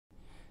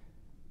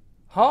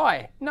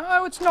Hi.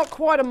 No, it's not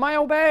quite a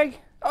mailbag.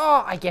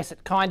 Oh, I guess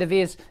it kind of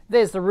is.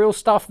 There's the real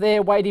stuff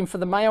there waiting for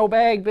the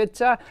mailbag,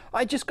 but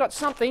I just got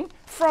something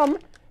from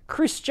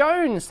Chris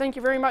Jones. Thank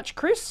you very much,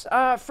 Chris,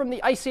 from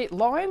the ACT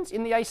Lions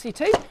in the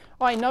ACT.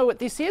 I know what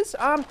this is.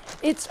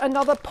 It's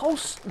another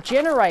pulse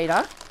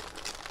generator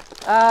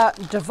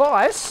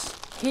device.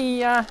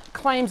 He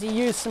claims he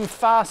used some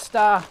fast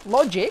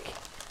logic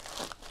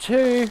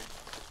to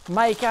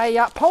make a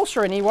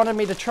pulsar, and he wanted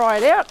me to try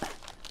it out.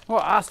 Well,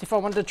 I asked if I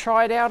wanted to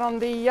try it out on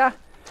the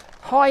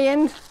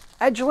high-end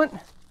Agilent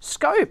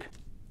scope.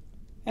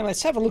 And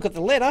let's have a look at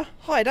the letter.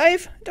 Hi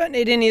Dave, don't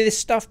need any of this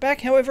stuff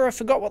back. However, I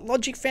forgot what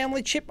logic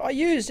family chip I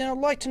used, and I'd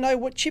like to know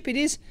what chip it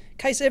is in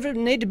case I ever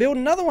need to build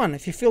another one.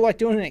 If you feel like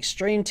doing an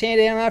extreme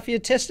teardown after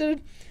you've tested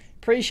it,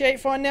 appreciate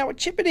finding out what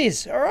chip it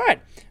is.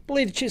 Alright,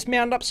 believe the chip's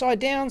mounted upside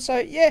down, so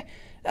yeah.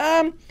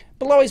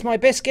 Below is my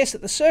best guess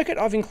at the circuit.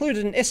 I've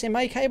included an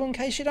SMA cable in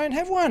case you don't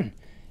have one.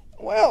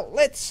 Well,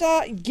 let's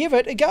give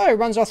it a go. It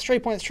runs off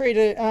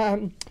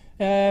 3.3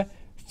 to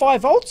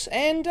 5 volts,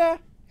 and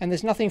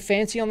there's nothing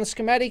fancy on the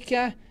schematic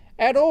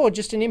at all.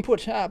 Just an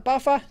input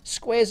buffer,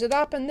 squares it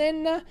up, and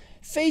then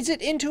feeds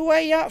it into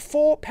a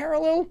 4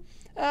 parallel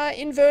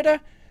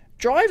inverter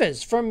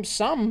drivers from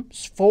some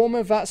form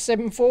of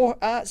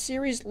 7.4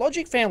 series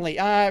logic family.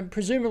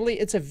 Presumably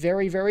it's a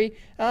very, very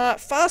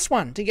fast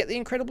one to get the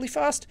incredibly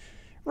fast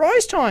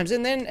rise times,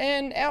 and then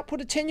an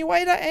output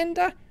attenuator and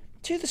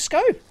to the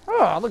scope.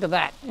 Oh, look at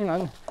that, you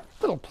know,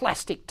 little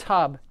plastic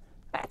tub.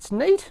 That's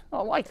neat.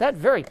 I like that,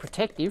 very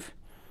protective.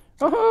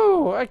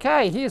 Oh,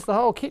 okay, here's the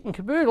whole kit and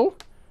caboodle.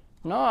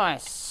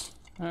 Nice.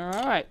 All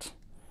right.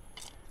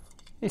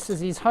 This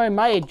is his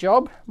homemade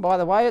job, by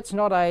the way. It's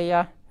not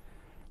a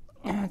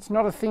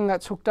thing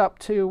that's hooked up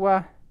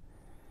to,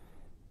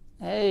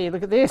 hey,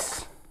 look at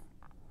this.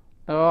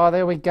 Oh,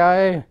 there we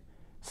go.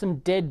 Some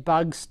dead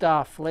bug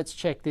stuff. Let's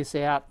check this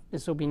out.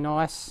 This will be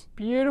nice.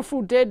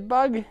 Beautiful dead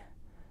bug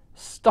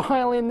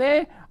style in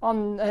there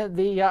on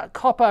the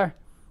copper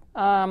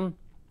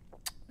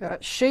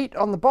sheet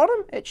on the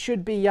bottom. It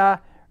should be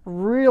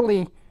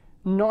really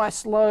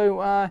nice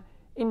low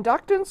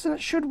inductance, and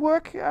it should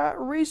work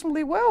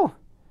reasonably well,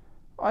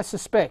 I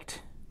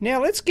suspect.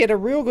 Now let's get a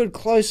real good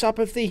close-up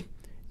of the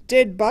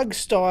dead bug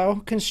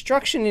style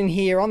construction in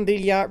here. On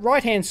the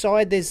right hand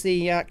side there's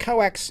the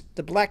coax,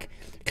 the black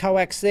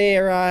coax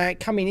there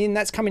coming in.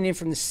 That's coming in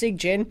from the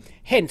SIGGEN,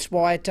 hence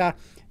why it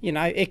you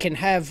know, it can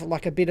have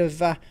like a bit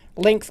of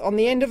length on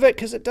the end of it,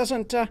 because it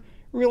doesn't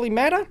really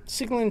matter.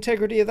 Signal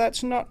integrity of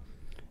that's not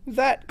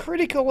that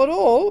critical at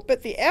all,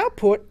 but the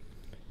output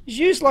is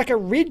used like a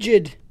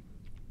rigid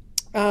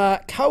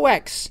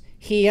coax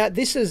here.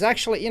 This is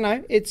actually, you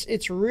know,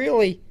 it's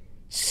really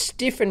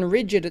stiff and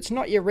rigid. It's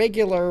not your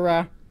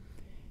regular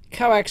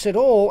coax at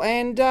all,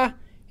 and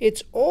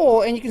it's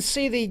all, and you can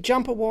see the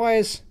jumper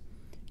wires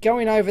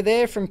going over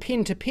there from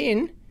pin to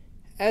pin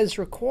as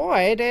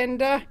required,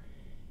 and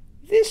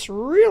this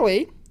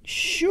really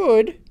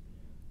should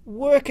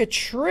work a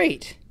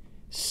treat.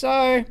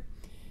 So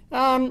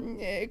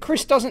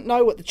Chris doesn't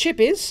know what the chip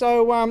is,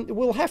 so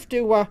we'll have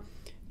to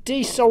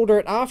desolder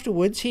it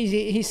afterwards.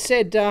 He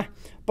said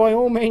by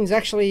all means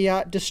actually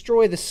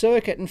destroy the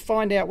circuit and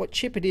find out what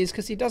chip it is,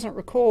 because he doesn't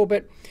recall.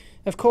 But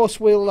of course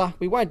we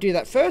won't do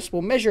that first.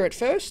 We'll measure it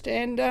first,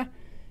 and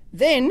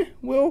then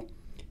we'll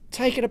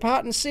take it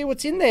apart and see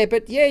what's in there.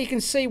 But yeah, you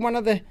can see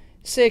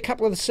a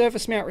couple of the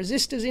surface mount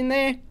resistors in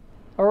there.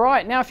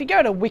 Alright, now if you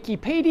go to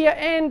Wikipedia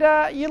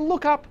and you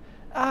look up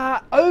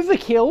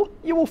overkill,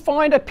 you will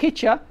find a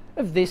picture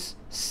of this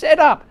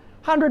setup.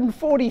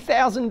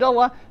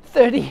 $140,000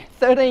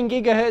 13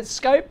 gigahertz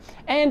scope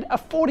and a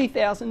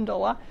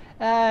 $40,000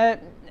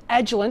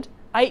 Agilent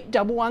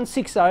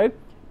 81160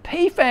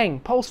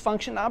 PFANG, pulse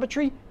function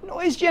arbitrary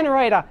noise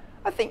generator.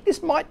 I think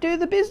this might do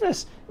the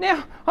business.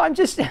 Now I'm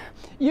just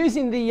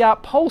using the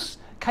pulse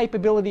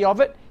capability of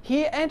it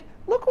here, and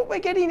look what we're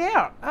getting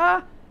out.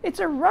 It's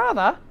a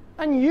rather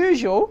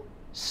unusual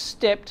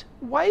stepped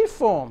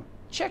waveform.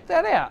 Check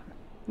that out.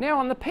 Now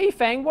on the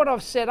PFANG, what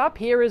I've set up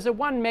here is a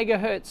 1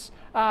 megahertz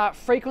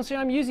frequency.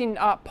 I'm using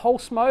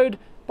pulse mode.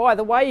 By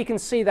the way, you can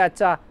see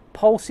that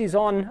pulse is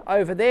on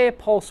over there,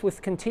 pulse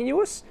with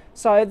continuous.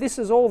 So this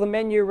is all the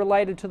menu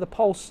related to the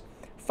pulse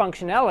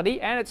functionality,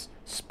 and it's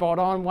spot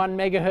on 1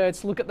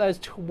 megahertz. Look at those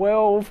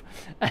 12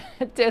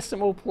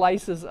 decimal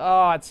places.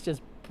 Oh, it's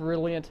just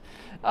brilliant.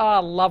 I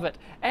love it.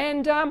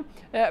 And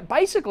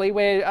basically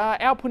we're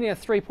outputting a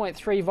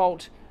 3.3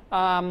 volt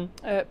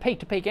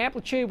peak-to-peak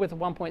amplitude with a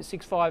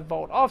 1.65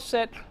 volt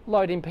offset,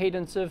 load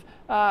impedance of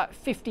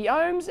 50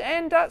 ohms,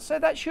 and so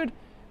that should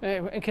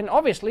it can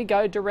obviously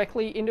go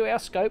directly into our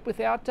scope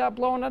without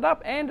blowing it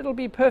up, and it'll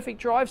be a perfect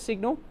drive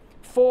signal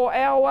for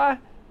our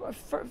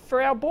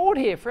board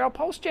here, for our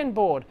PulseGen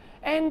board.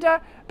 And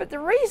but the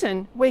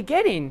reason we're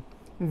getting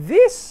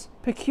this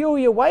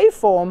peculiar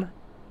waveform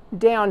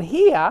down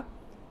here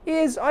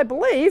is, I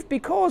believe,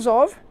 because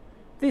of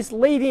this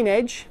leading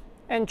edge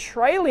and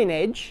trailing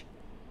edge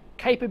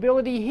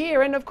capability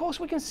here, and of course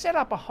we can set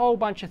up a whole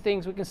bunch of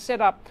things. We can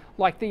set up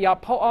like the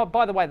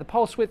by the way, the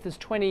pulse width is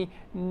 20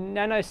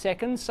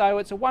 nanoseconds, so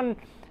it's a 1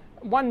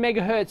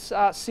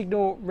 megahertz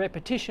signal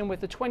repetition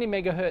with a 20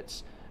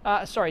 nanosecond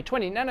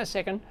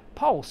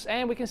pulse,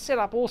 and we can set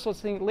up all sorts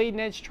of things: leading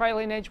edge,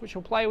 trailing edge, which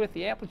we'll play with,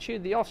 the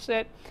amplitude, the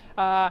offset,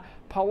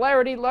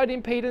 polarity, load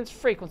impedance,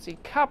 frequency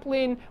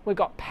coupling. We've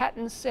got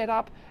patterns set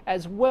up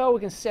as well.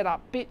 We can set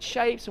up bit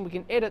shapes, and we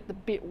can edit the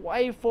bit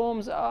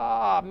waveforms.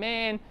 Ah,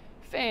 man,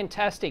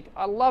 fantastic.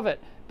 I love it.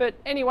 But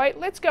anyway,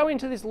 let's go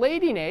into this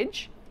leading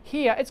edge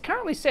here. It's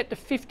currently set to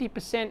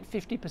 50%,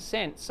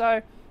 50%,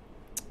 so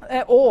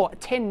or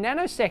 10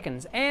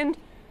 nanoseconds. And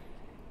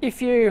if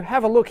you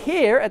have a look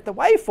here at the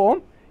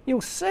waveform,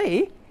 you'll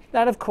see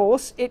that, of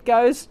course, it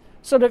goes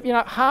sort of,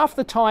 half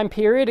the time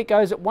period it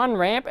goes at one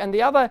ramp, and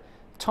the other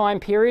time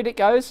period it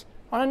goes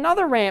on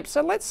another ramp.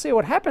 So let's see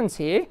what happens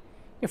here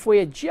if we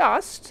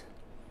adjust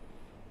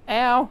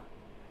our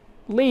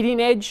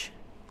leading edge.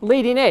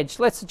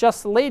 Let's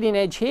adjust the leading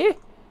edge here.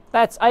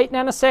 That's 8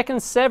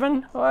 nanoseconds,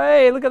 7.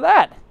 Hey, look at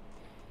that.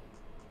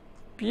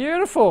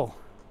 Beautiful.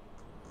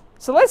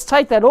 So let's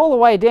take that all the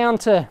way down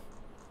to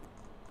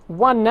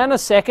 1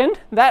 nanosecond.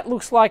 That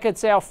looks like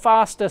it's our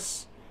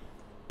fastest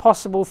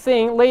possible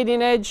thing.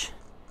 Leading edge,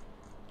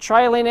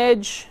 trailing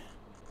edge.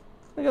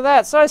 Look at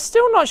that. So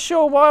still not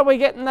sure why we're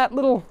getting that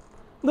little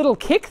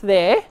kick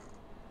there.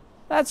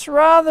 That's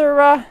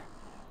rather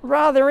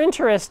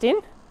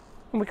interesting.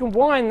 And we can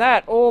wind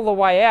that all the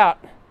way out.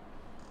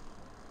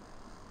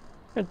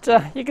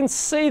 But you can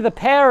see the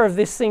power of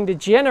this thing to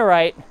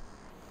generate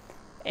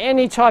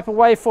any type of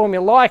waveform you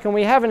like, and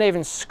we haven't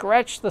even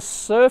scratched the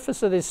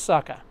surface of this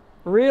sucker,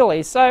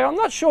 really. So I'm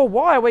not sure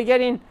why we're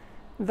getting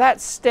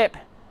that step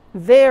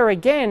there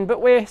again, but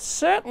we're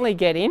certainly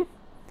getting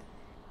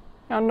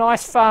our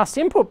nice fast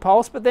input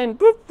pulse, but then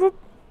boop, boop.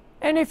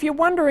 And if you're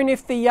wondering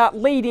if the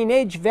leading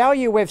edge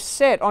value we've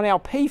set on our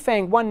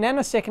PFANG 1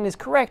 nanosecond is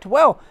correct,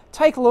 well,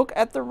 take a look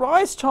at the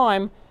rise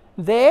time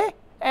there,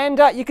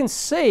 and you can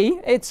see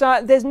it's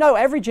there's no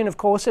averaging, of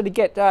course, so to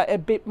get a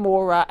bit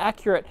more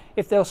accurate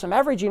if there was some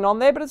averaging on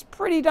there, but it's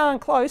pretty darn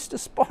close to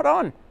spot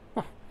on.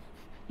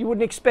 You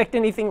wouldn't expect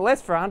anything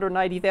less for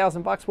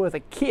 180,000 bucks worth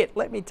of kit,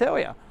 let me tell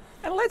you.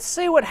 And let's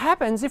see what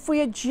happens if we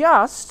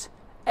adjust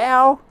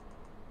our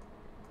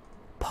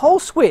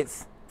pulse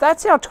width.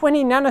 That's our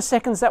 20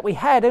 nanoseconds that we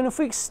had, and if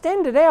we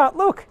extend it out,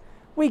 look,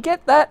 we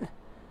get that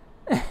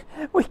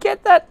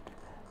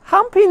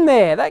hump in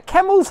there, that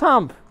camel's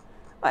hump.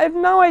 I have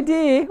no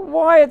idea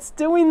why it's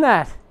doing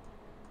that.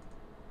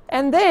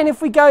 And then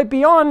if we go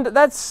beyond,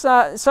 that's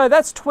so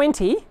that's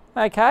 20,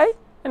 okay?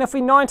 And if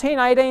we 19,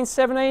 18,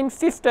 17,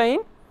 15,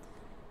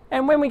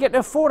 and when we get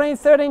to 14,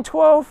 13,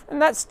 12,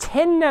 and that's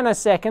 10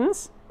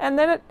 nanoseconds, and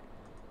then it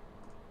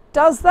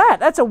does that.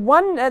 That's a 2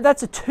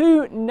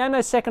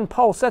 nanosecond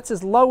pulse. That's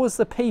as low as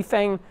the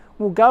PFANG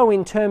will go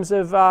in terms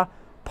of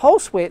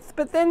pulse width.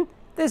 But then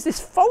there's this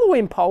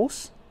following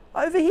pulse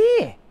over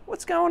here.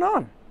 What's going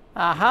on?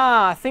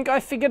 Aha, I think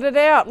I figured it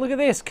out. Look at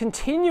this.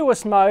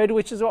 Continuous mode,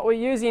 which is what we're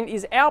using,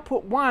 is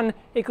output 1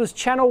 equals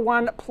channel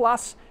 1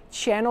 plus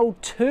channel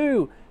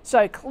 2.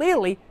 So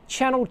clearly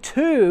channel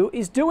 2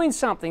 is doing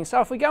something. So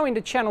if we go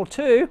into channel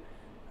 2,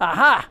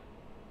 aha,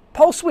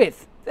 pulse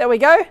width. There we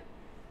go.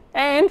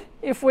 And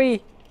if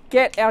we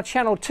get our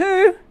channel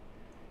 2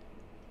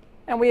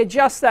 and we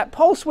adjust that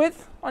pulse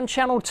width on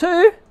channel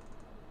 2,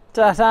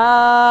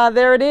 ta-da,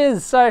 there it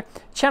is. So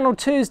channel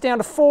 2 is down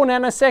to 4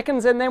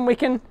 nanoseconds, and then we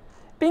can,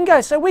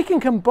 bingo, so we can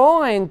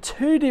combine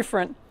 2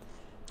 different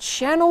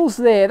channels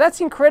there.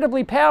 That's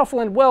incredibly powerful,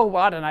 and well,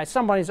 I don't know,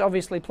 somebody's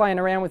obviously playing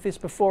around with this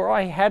before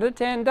I had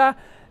it, and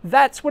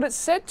that's what it's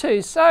set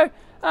to. So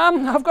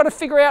I've got to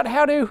figure out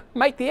how to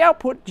make the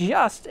output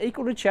just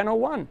equal to channel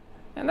 1.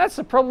 And that's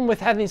the problem with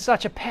having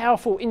such a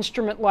powerful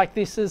instrument like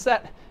this, is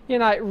that,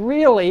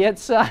 really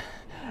it's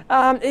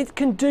it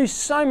can do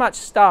so much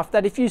stuff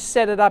that if you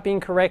set it up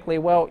incorrectly,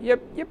 well,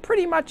 you're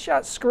pretty much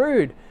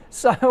screwed.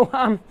 So,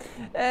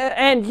 and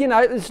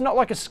it's not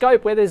like a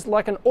scope where there's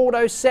like an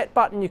auto set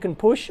button you can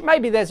push.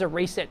 Maybe there's a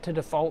reset to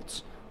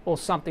defaults or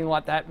something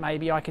like that.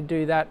 Maybe I could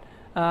do that.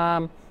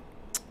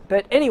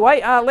 But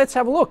anyway, let's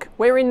have a look.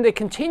 We're in the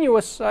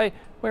continuous, so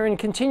we're in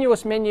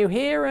continuous menu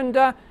here,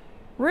 and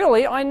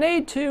really I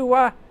need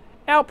to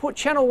output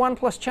channel 1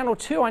 plus channel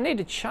 2. I need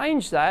to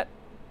change that.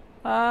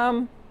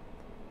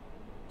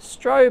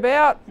 Strobe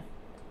out.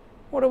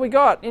 What do we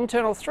got?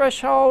 Internal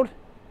threshold.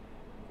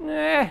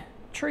 Nah.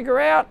 Trigger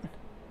out.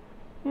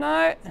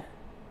 No.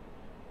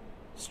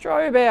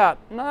 Strobe out.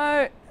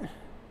 No.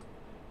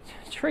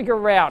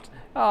 Trigger out.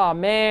 Oh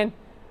man.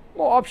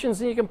 More options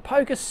than you can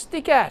poke a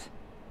stick at.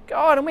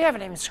 God, and we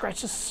haven't even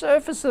scratched the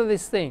surface of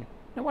this thing.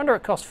 No wonder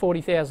it cost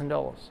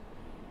 $40,000.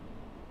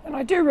 And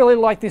I do really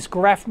like this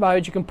graph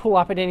mode you can pull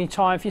up at any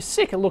time. If you're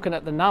sick of looking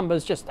at the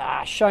numbers, just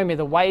show me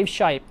the wave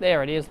shape.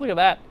 There it is. Look at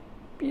that.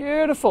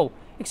 Beautiful.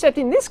 Except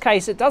in this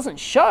case, it doesn't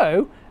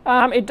show.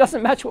 It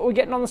doesn't match what we're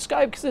getting on the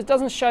scope because it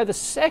doesn't show the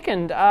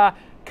second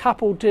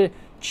coupled to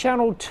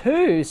channel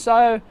 2.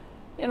 So,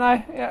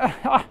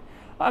 I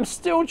I'm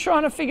still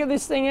trying to figure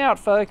this thing out,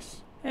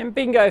 folks. And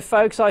bingo,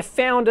 folks, I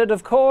found it,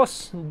 of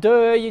course.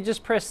 Duh, you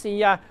just press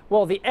the,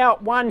 well, the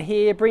out one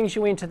here brings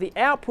you into the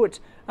output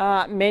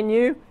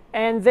menu.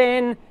 And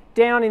then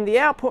down in the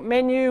output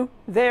menu,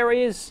 there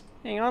is,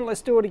 hang on,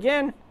 let's do it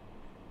again.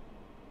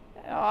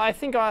 I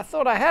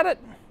thought I had it.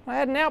 I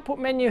had an output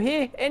menu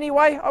here.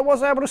 Anyway, I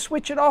was able to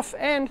switch it off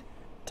and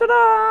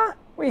ta-da!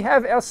 We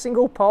have our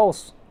single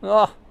pulse.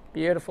 Oh,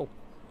 beautiful.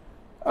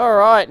 All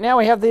right, now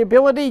we have the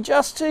ability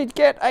just to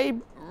get a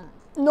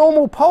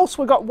normal pulse.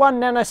 We've got 1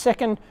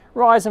 nanosecond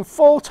rise and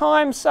fall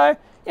time. So,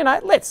 you know,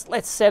 let's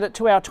set it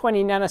to our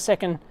 20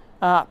 nanosecond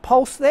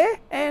pulse there,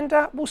 and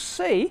we'll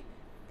see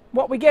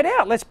what we get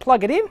out. Let's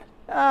plug it in,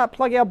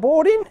 plug our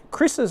board in,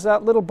 Chris's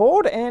little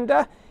board,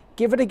 and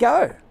give it a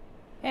go.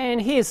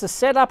 And here's the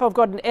setup. I've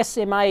got an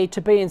SMA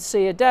to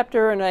BNC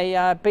adapter and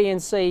a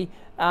BNC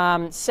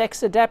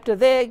sex adapter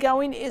there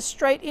going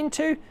straight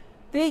into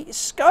the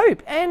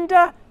scope. And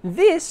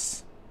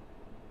this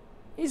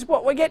is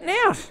what we're getting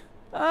out.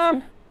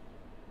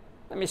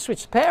 Let me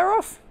switch the power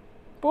off.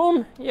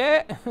 Boom,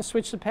 yeah,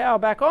 switch the power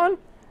back on.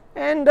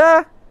 And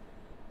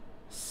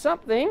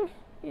something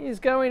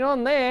is going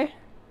on there.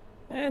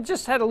 And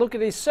just had a look at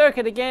his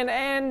circuit again,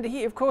 and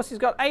he, of course, he's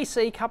got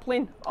AC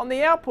coupling on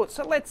the output.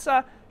 So let's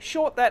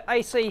short that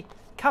AC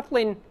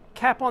coupling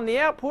cap on the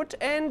output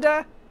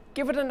and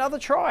give it another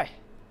try.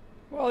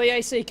 Well, the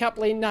AC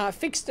coupling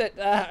fixed it,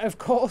 of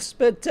course,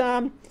 but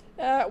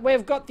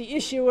we've got the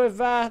issue of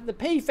the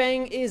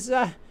PFANG is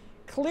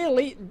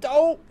clearly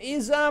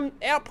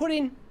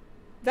outputting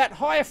that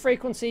higher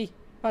frequency,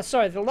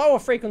 the lower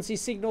frequency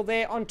signal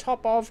there on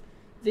top of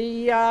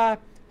the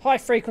high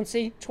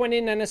frequency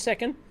 20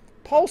 nanosecond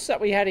pulse that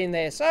we had in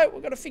there. So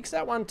we've got to fix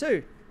that one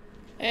too.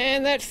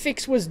 And that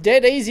fix was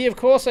dead easy, of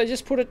course. I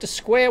just put it to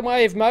square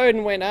wave mode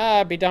and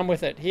went, be done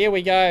with it. Here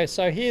we go.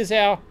 So here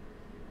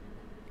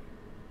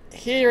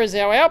is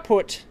our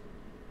output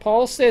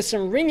pulse. There's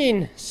some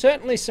ringing,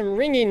 certainly some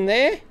ringing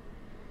there.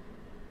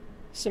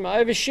 Some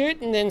overshoot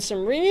and then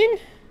some ringing.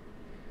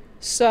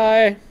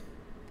 So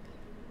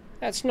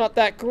that's not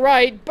that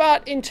great,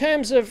 but in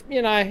terms of,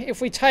 you know,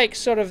 if we take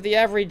sort of the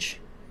average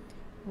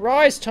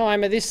rise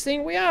time of this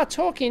thing, we are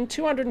talking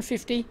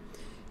 250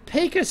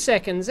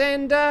 picoseconds.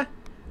 And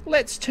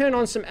let's turn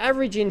on some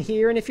average in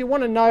here. And if you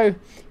want to know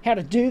how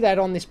to do that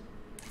on this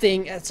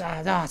thing, it's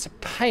a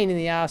pain in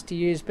the ass to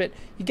use, but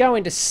you go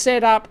into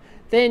setup,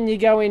 then you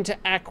go into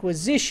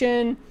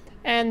acquisition,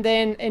 and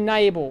then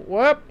enable.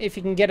 Well, if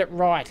you can get it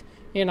right.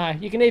 You know,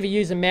 you can either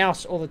use a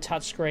mouse or the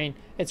touch screen.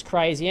 It's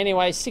crazy.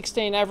 Anyway,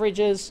 16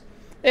 averages.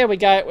 There we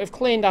go. We've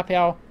cleaned up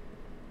our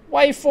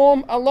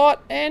waveform a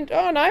lot, and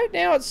oh no,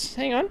 now it's,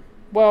 hang on.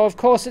 Well, of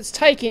course, it's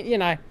taking, you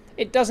know,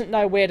 it doesn't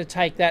know where to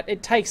take that.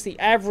 It takes the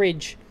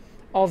average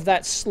of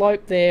that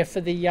slope there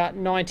for the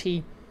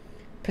 90%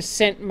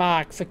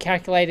 mark for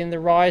calculating the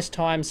rise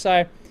time.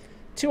 So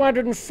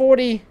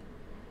 240,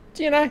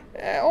 you know,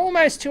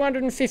 almost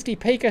 250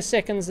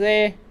 picoseconds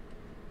there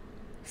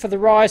for the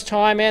rise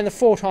time, and the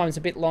fall time's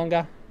a bit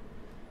longer.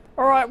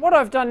 Alright, what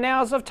I've done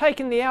now is I've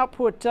taken the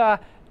output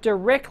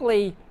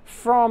directly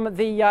from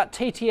the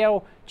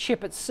TTL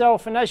chip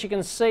itself, and as you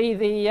can see,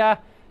 the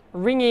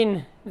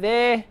ringing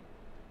there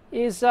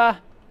is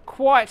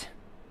quite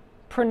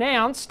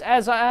pronounced,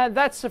 as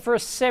that's for a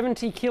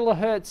 70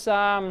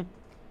 kilohertz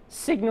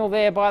signal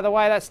there, by the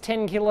way. That's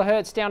 10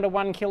 kilohertz down to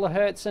 1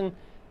 kilohertz, and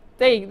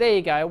there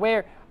you go.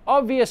 Where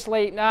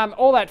obviously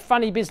all that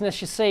funny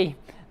business you see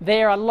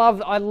there, I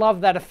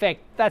love that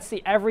effect. That's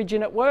the average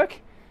in at work.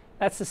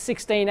 That's the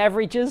 16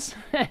 averages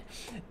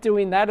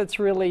doing that. It's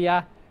really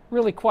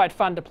really quite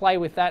fun to play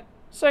with that.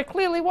 So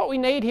clearly what we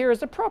need here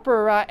is a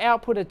proper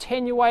output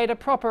attenuator,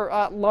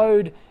 proper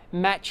load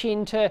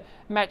matching to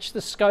match the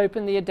scope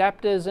and the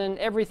adapters and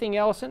everything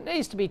else. It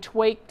needs to be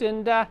tweaked,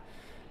 and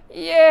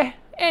yeah,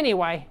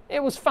 anyway,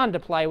 it was fun to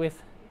play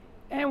with.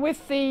 And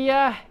with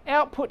the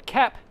output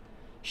cap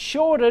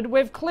shorted,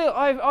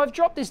 I've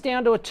dropped this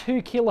down to a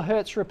 2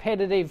 kilohertz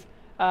repetitive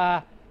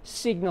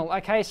signal.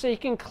 Okay, so you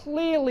can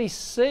clearly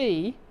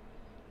see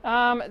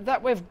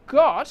that we've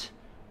got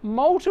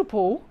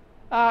multiple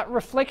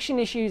reflection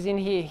issues in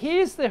here.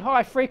 Here's the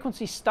high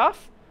frequency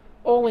stuff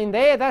all in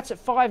there. That's at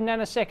 5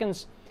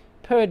 nanoseconds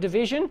per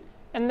division.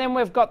 And then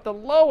we've got the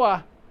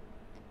lower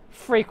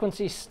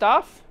frequency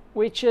stuff,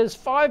 which is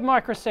 5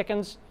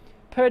 microseconds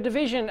per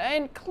division.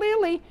 And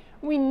clearly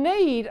we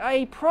need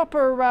a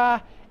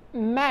proper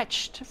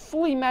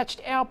fully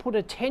matched output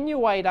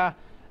attenuator.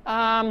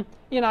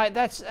 You know,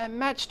 that's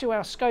matched to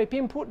our scope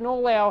input and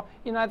all our,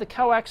 you know, the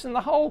coax and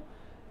the whole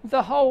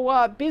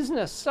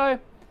business. So,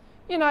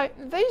 you know,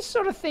 these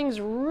sort of things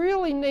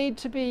really need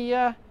to be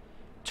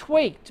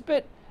tweaked,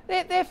 but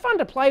they're fun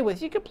to play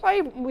with. You could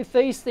play with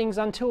these things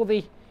until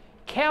the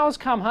cows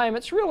come home.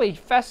 It's really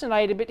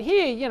fascinating. But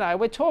here, you know,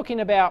 we're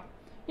talking about,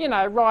 you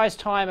know, rise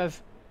time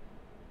of,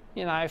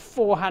 you know,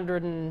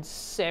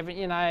 407,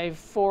 you know,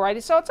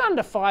 480. So it's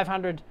under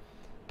 500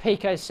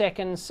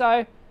 picoseconds.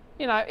 So,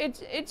 you know,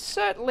 it's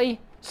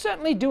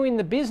certainly doing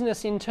the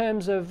business in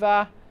terms of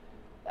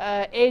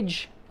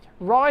edge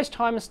rise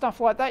time and stuff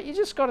like that. You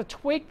just got to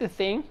tweak the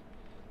thing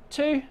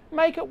to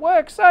make it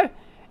work. So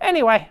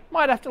anyway,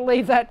 might have to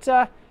leave that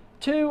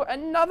to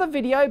another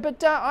video,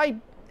 but I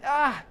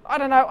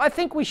don't know, I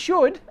think we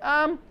should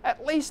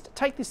at least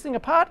take this thing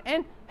apart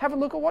and have a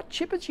look at what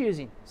chip it's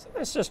using. So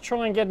let's just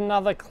try and get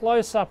another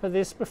close-up of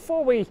this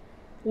before we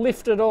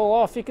lift it all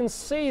off. You can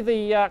see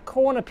the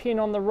corner pin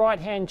on the right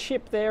hand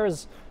chip there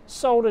is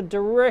soldered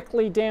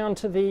directly down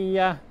to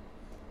the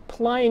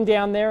plane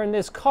down there, and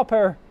there's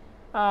copper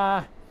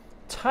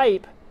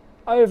tape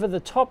over the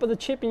top of the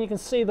chip, and you can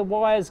see the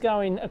wires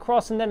going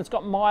across, and then it's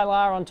got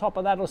mylar on top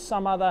of that or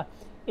some other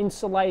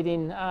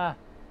insulating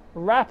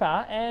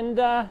wrapper,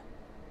 and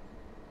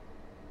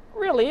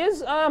really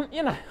is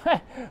you know,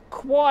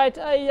 quite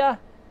a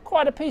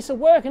piece of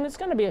work, and it's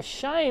going to be a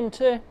shame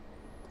to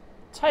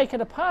take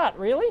it apart,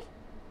 really.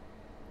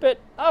 But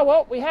oh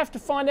well, we have to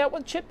find out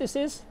what chip this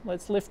is.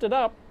 Let's lift it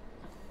up.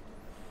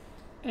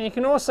 And you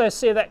can also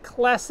see that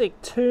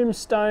classic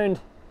tombstone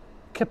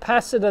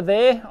capacitor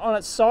there on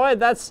its side.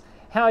 That's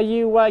how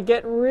you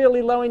get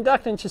really low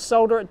inductance. You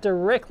solder it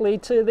directly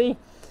to the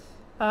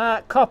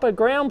copper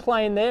ground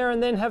plane there,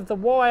 and then have the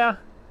wire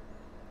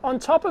on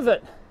top of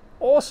it.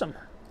 Awesome.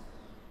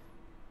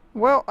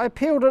 Well, I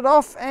peeled it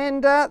off,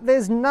 and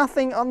there's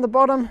nothing on the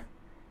bottom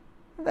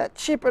of that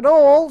chip at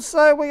all,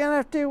 so we're going to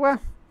have to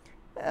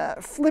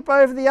flip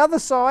over the other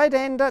side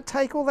and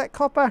take all that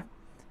copper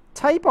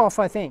tape off,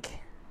 I think.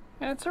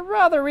 And it's a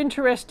rather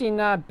interesting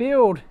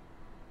build,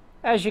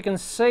 as you can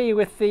see,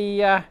 with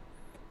the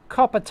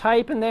copper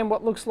tape and then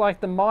what looks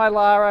like the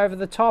mylar over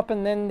the top,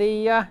 and then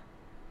the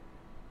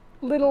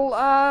little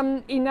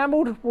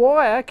enameled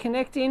wire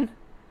connecting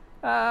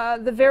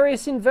the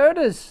various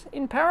inverters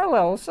in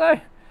parallel.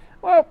 So,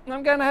 well,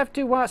 I'm going to have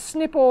to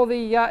snip all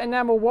the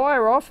enamel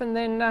wire off and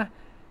then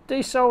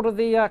desolder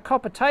the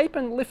copper tape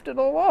and lift it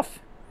all off.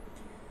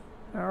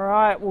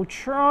 Alright, we'll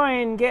try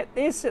and get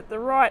this at the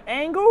right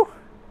angle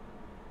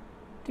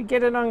to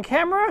get it on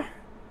camera.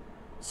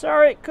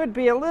 Sorry, it could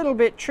be a little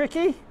bit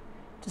tricky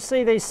to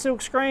see these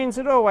silk screens,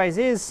 it always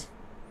is.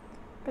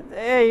 But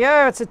there you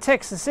go, it's a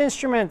Texas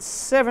Instruments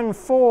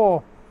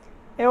 74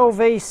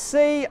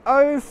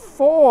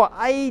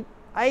 LVC04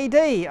 AD,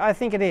 I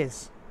think it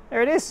is.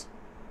 There it is.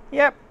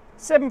 Yep,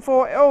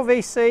 74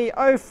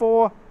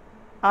 LVC04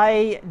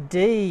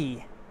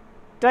 AD.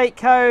 Date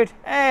code,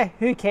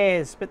 who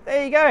cares? But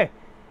there you go.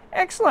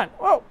 Excellent.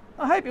 Well,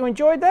 I hope you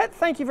enjoyed that.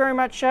 Thank you very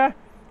much,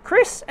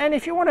 Chris. And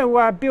if you want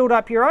to build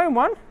up your own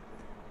one,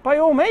 by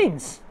all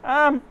means,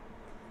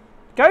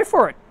 go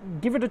for it.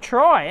 Give it a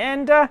try.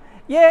 And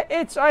yeah,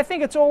 I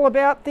think it's all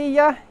about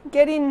the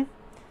getting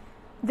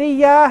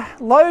the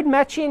load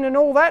matching and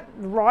all that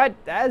right,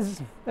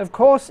 as of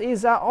course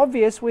is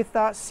obvious with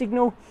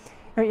signal,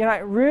 you know,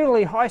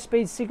 really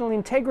high-speed signal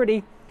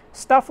integrity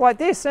stuff like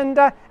this. And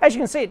as you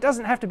can see, it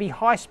doesn't have to be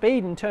high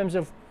speed in terms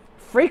of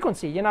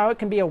frequency. You know, it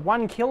can be a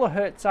 1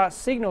 kilohertz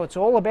signal. It's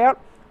all about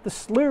the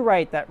slew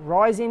rate, that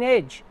rising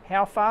edge,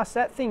 how fast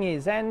that thing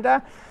is. And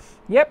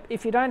yep,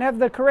 if you don't have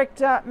the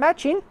correct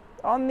matching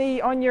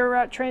on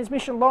your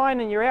transmission line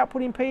and your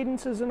output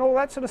impedances and all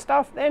that sort of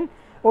stuff, then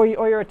or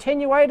your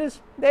attenuators,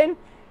 then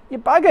you're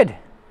buggered.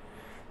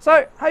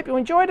 So hope you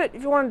enjoyed it.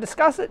 If you want to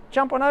discuss it,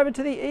 jump on over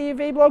to the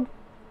EEVblog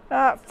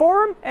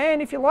forum,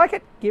 and if you like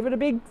it, give it a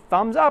big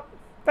thumbs up.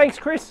 Thanks,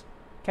 Chris.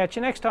 Catch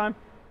you next time.